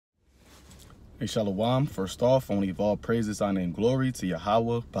Hey, Shalom. First off, only of all praises, honor, and glory to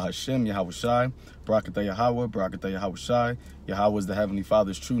Yahweh, Bahashem, Yahweh Shai, Barakatah Yahweh, Barakatah Yahweh Shai. Yahweh is the Heavenly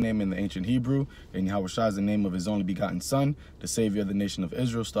Father's true name in the ancient Hebrew, and Yahweh Shai is the name of his only begotten Son, the Savior of the nation of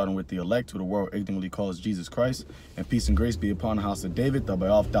Israel, starting with the elect, who the world ignorantly calls Jesus Christ. And peace and grace be upon the house of David, the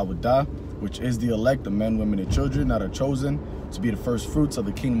Ba'af Dawadah, which is the elect, the men, women, and children that are chosen to be the first fruits of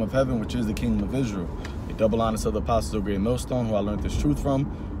the kingdom of heaven, which is the kingdom of Israel. A double honor to the apostles of Great Millstone, who I learned this truth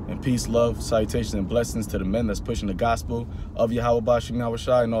from. And peace, love, salutations, and blessings to the men that's pushing the gospel of Yahweh Bashim Yahweh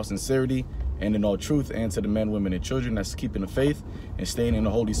Shai in all sincerity and in all truth, and to the men, women, and children that's keeping the faith and staying in the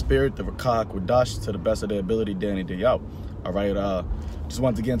Holy Spirit, the Rakah Quadash, to the best of their ability day in and day out. All right, just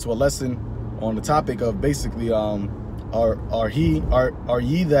wanted to get into a lesson on the topic of basically, are ye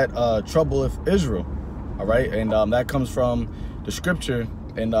that troubleth Israel? All right, and that comes from the scripture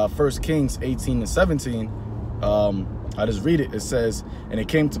in 1 Kings 18 and 17. I just read it. It says, "And it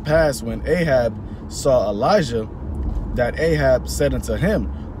came to pass when Ahab saw Elijah, that Ahab said unto him,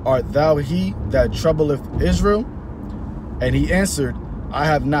 Art thou he that troubleth Israel? And he answered, I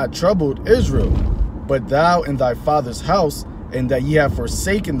have not troubled Israel, but thou and thy father's house, and that ye have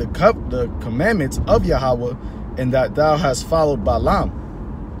forsaken the commandments of Yahweh, and that thou hast followed Balaam."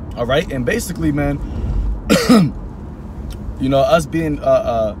 All right, and basically, man, you know, us being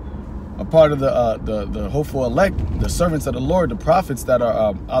a part of the hopeful elect, the servants of the Lord, the prophets that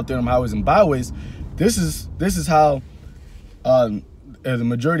are out there in the highways and byways, this is how the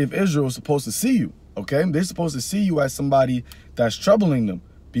majority of Israel is supposed to see you. Okay, they're supposed to see you as somebody that's troubling them,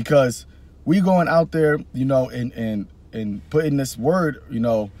 because we going out there, you know, and putting this word, you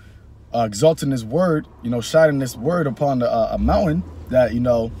know, exalting this word, you know, shining this word upon a mountain that, you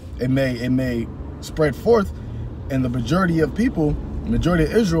know, it may spread forth, and the majority of people. The majority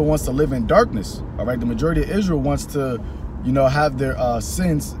of Israel wants to live in darkness. All right, the majority of Israel wants to, you know, have their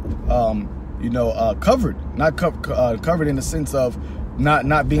sins, you know, covered, not covered in the sense of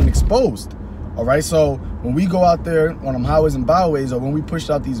not being exposed. All right, so when we go out there on them highways and byways, or when we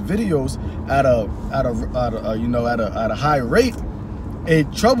push out these videos at a high rate,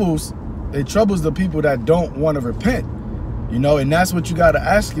 it troubles the people that don't want to repent. You know, and that's what you got to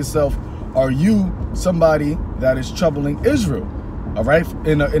ask yourself: are you somebody that is troubling Israel? All right,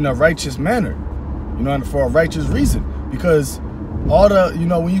 in a righteous manner, you know, and for a righteous reason, because all the, you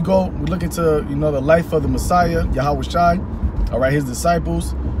know, when you go look into, you know, the life of the Messiah, Yahweh Shai, all right, his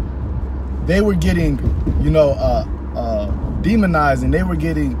disciples, they were getting, you know, demonized, and they were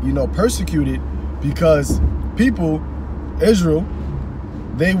getting, you know, persecuted because people, Israel,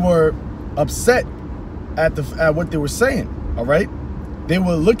 they were upset at what they were saying. All right, they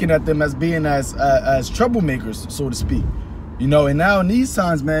were looking at them as being as troublemakers, so to speak. You know, and now in these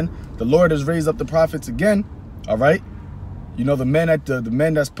times, man, the Lord has raised up the prophets again. All right, you know, the men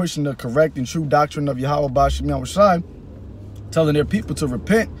that's pushing the correct and true doctrine of Yahweh Bashim Yahweh Shai, telling their people to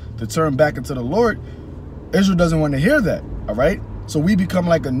repent, to turn back into the Lord. Israel doesn't want to hear that. All right, so we become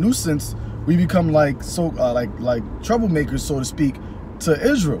like a nuisance. We become like like troublemakers, so to speak, to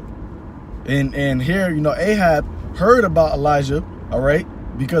Israel. And here, you know, Ahab heard about Elijah. All right,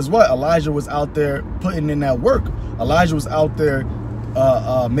 because what? Elijah was out there putting in that work. Elijah was out there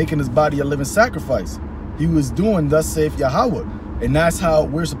making his body a living sacrifice. He was doing thus saith Yahweh. And that's how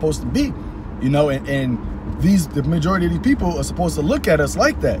we're supposed to be. You know, and the majority of these people are supposed to look at us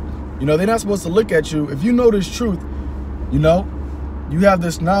like that. You know, they're not supposed to look at you. If you know this truth, you know, you have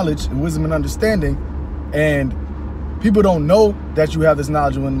this knowledge and wisdom and understanding, and people don't know that you have this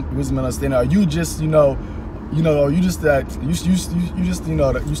knowledge and wisdom and understanding. Are you just, you know, or you just that you just, you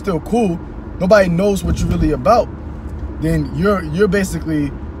know, that you still cool, nobody knows what you're really about, then you're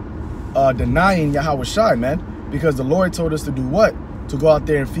basically denying Yahweh Shai, man, because the Lord told us to do what? To go out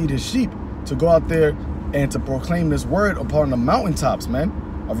there and feed his sheep, to go out there and to proclaim this word upon the mountaintops, man.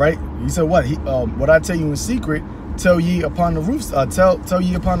 All right, he said what? What I tell you in secret, tell ye upon the roofs, tell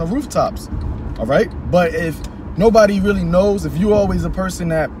ye upon the rooftops. All right, but if nobody really knows, if you always a person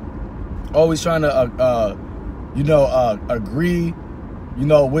that always trying to you know, agree, you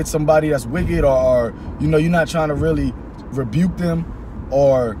know, with somebody that's wicked, or you know, you're not trying to really rebuke them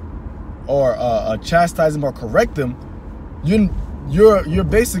or chastise them or correct them, you're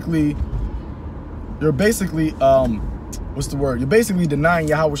basically what's the word? You're basically denying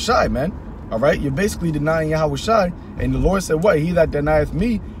Yahweh Shai, man. All right, you're basically denying Yahweh Shai, and the Lord said, what? He that denieth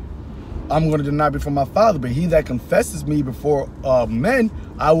me, I'm going to deny before my Father, but he that confesses me before men,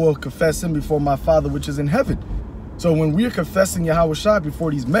 I will confess him before my Father which is in heaven. So when we're confessing Yahweh Shai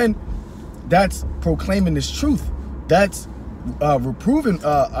before these men, that's proclaiming this truth. That's reproving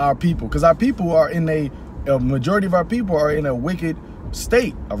our people, because our people are in a majority of our people are in a wicked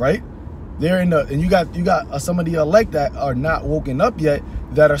state. All right, They're in the, and you got some of the elect that are not woken up yet,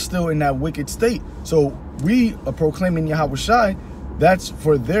 that are still in that wicked state. So we are proclaiming Yahweh Shai. That's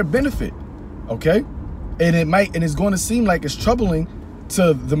for their benefit, okay? And it's going to seem like it's troubling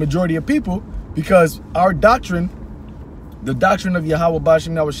to the majority of people, because our doctrine, the doctrine of Yahweh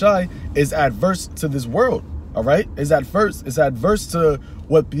Bashim Yahweh Shai, is adverse to this world. All right, it's adverse to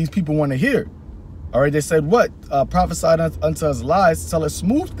what these people want to hear. All right, they said what? Prophesy unto us lies, tell us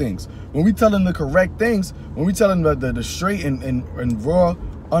smooth things. When we tell them the correct things, when we tell them the straight and raw,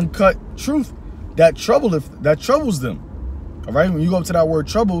 uncut truth, that troubles them. All right, when you go up to that word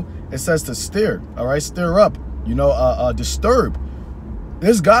trouble, it says to stir. All right, stir up, you know, disturb.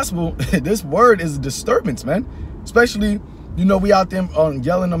 This gospel, this word is a disturbance, man. Especially, you know, we out there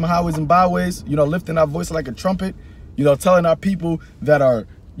yelling on the highways and byways, you know, lifting our voice like a trumpet, you know, telling our people that are,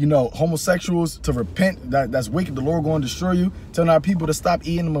 you know, homosexuals to repent, that's wicked, the Lord going to destroy you. Telling our people to stop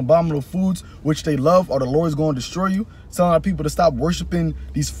eating them abominable foods which they love, or the Lord is going to destroy you. Telling our people to stop worshiping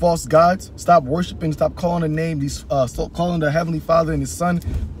these false gods, stop calling the name, stop calling the Heavenly Father and His Son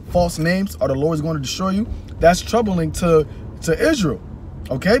false names, or the Lord is going to destroy you. That's troubling to Israel,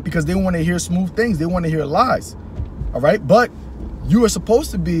 okay? Because they want to hear smooth things, they want to hear lies. All right, but you are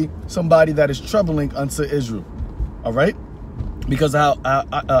supposed to be somebody that is troubling unto Israel. All right, because how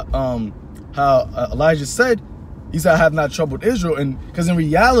Elijah said, he said, "I have not troubled Israel," and because in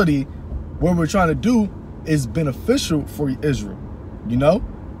reality, what we're trying to do is beneficial for Israel. You know,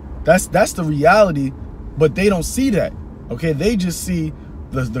 that's the reality, but they don't see that. Okay, they just see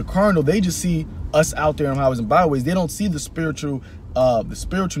the carnal. They just see us out there on highways and byways. They don't see the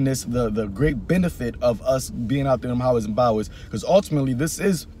spiritualness, the great benefit of us being out there on highways and byways, because ultimately this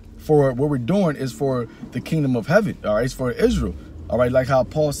is for what we're doing is for the kingdom of heaven. All right, it's for Israel. All right, like how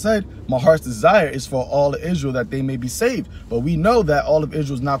Paul said, my heart's desire is for all of Israel that they may be saved. But we know that all of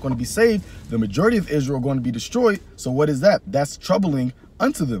Israel is not going to be saved. The majority of Israel are going to be destroyed. So what is that? That's troubling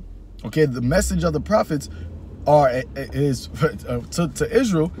unto them. Okay, the message of the prophets to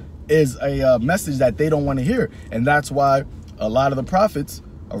Israel is a message that they don't want to hear, and that's why a lot of the prophets,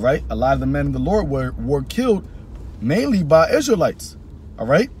 all right, a lot of the men of the Lord were killed mainly by Israelites. All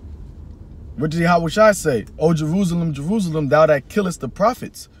right, what did Yahweh Shai say? "Oh Jerusalem, Jerusalem, thou that killest the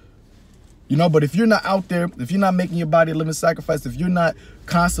prophets." You know, but if you're not out there, if you're not making your body a living sacrifice, if you're not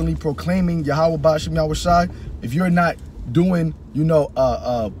constantly proclaiming Yahweh Bashim Yahweh Shai, if you're not doing, you know,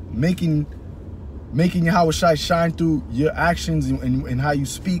 making Yahweh Shai shine through your actions and how you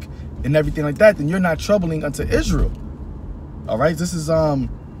speak and everything like that, then you're not troubling unto Israel. All right, this is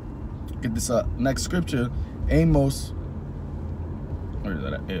get this next scripture, Amos. Where is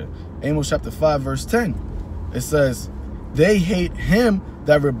that at? Yeah. Amos chapter 5 verse 10. It says, "They hate him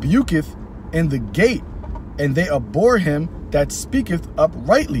that rebuketh in the gate, and they abhor him that speaketh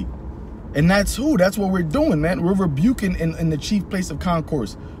uprightly." And that's who? That's what we're doing, man. We're rebuking in the chief place of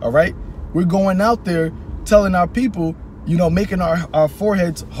concourse. All right, we're going out there telling our people, you know, making our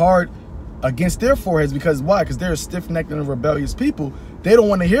foreheads hard against their foreheads. Because why? Because they're a stiff-necked and rebellious people. They don't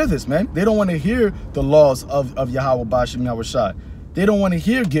want to hear this, man. They don't want to hear the laws of Yahweh Bashim Yahweh Shai. They don't want to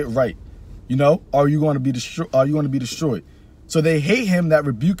hear get right. You know, are you going to be destroyed? Are you going to be destroyed? So they hate him that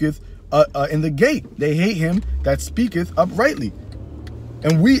rebuketh in the gate. They hate him that speaketh uprightly.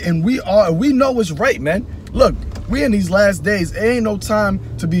 And we know it's right, man. Look, we in these last days. It ain't no time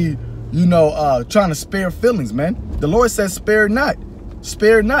to be, you know, trying to spare feelings, man. The Lord says, "Spare not,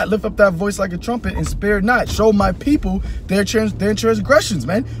 spare not. Lift up that voice like a trumpet and spare not. Show my people their transgressions,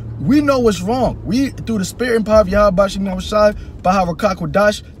 man." We know what's wrong. We, through the spirit and power of Yahweh Bashim Yahweh Shai, Baharakah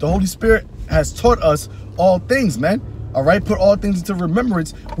Kodash, the Holy Spirit has taught us all things, man. All right, put all things into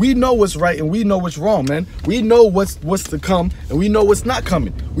remembrance. We know what's right and we know what's wrong, man. We know what's to come and we know what's not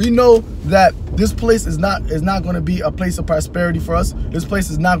coming. We know that this place is not going to be a place of prosperity for us. This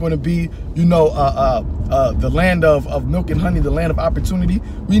place is not going to be, you know, the land of milk and honey, the land of opportunity.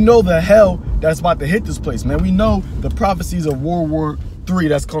 We know the hell that's about to hit this place, man. We know the prophecies of World War III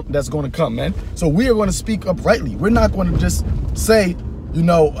that's going to come, man. So we are going to speak uprightly. We're not going to just say, you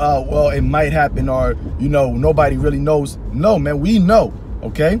know, well, it might happen, or, you know, nobody really knows. No, man, we know,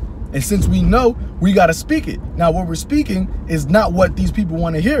 okay? And since we know, we got to speak it. Now, what we're speaking is not what these people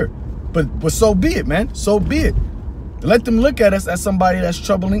want to hear, but so be it, man. So be it. Let them look at us as somebody that's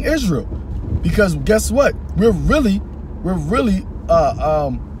troubling Israel, because guess what? We're really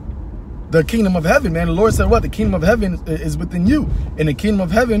the kingdom of heaven, man. The Lord said what? The kingdom of heaven is within you, and the kingdom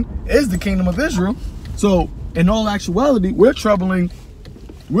of heaven is the kingdom of Israel. So in all actuality, we're troubling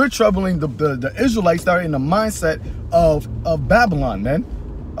the Israelites that are in the mindset of Babylon, man.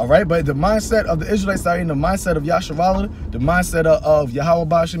 All right, but the mindset of the Israelites are in the mindset of Yasharallah, the mindset of Yahweh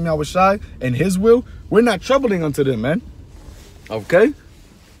Ba'ashem Yahweh Shai and his will. We're not troubling unto them, man. Okay?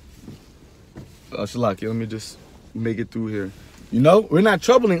 Shalaki, let me just make it through here. You know, we're not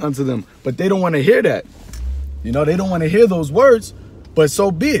troubling unto them, but they don't want to hear that. You know, they don't want to hear those words, but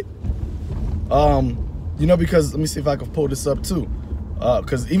so be it. You know, because let me see if I can pull this up too.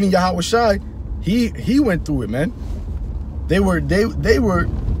 Because even Yahweh Shai, he went through it, man. They were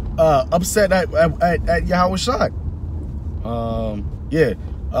upset at Yahweh Shai.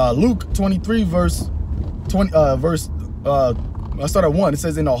 Luke 23 verse 20 I start at 1. It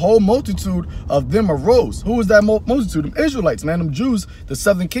says, and a whole multitude of them arose. Who was that multitude? Them Israelites, man, them Jews, the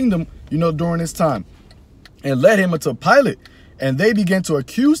southern kingdom, you know, during this time, and led him unto Pilate. And they began to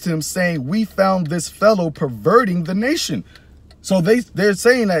accuse him, saying, we found this fellow perverting the nation. So they're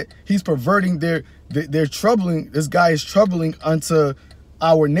saying that he's perverting they're troubling, this guy is troubling unto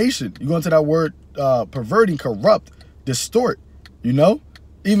our nation. You go into that word, perverting, corrupt, distort, you know,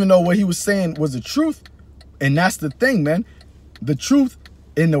 even though what he was saying was the truth. And that's the thing, man. The truth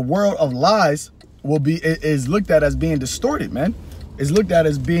in the world of lies is looked at as being distorted, man. It's looked at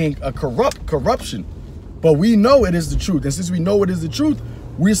as being a corruption. But we know it is the truth. And since we know it is the truth,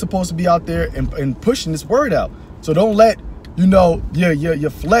 we're supposed to be out there and pushing this word out. So don't let, you know,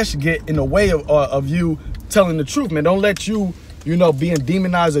 your flesh get in the way of you telling the truth, man. Don't let you know, being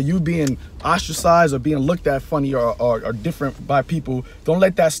demonized or you being ostracized or being looked at funny or different by people. Don't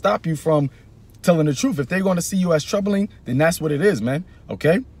let that stop you from telling the truth. If they're going to see you as troubling, then that's what it is, man.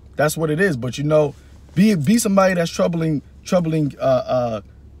 Okay, that's what it is. But you know, be somebody that's troubling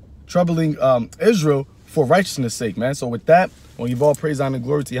Israel for righteousness' sake, man. So with that, I want to give all praise, honor, and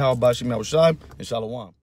glory to Yahweh Ba'ashem Yahweh Shai and Shalom.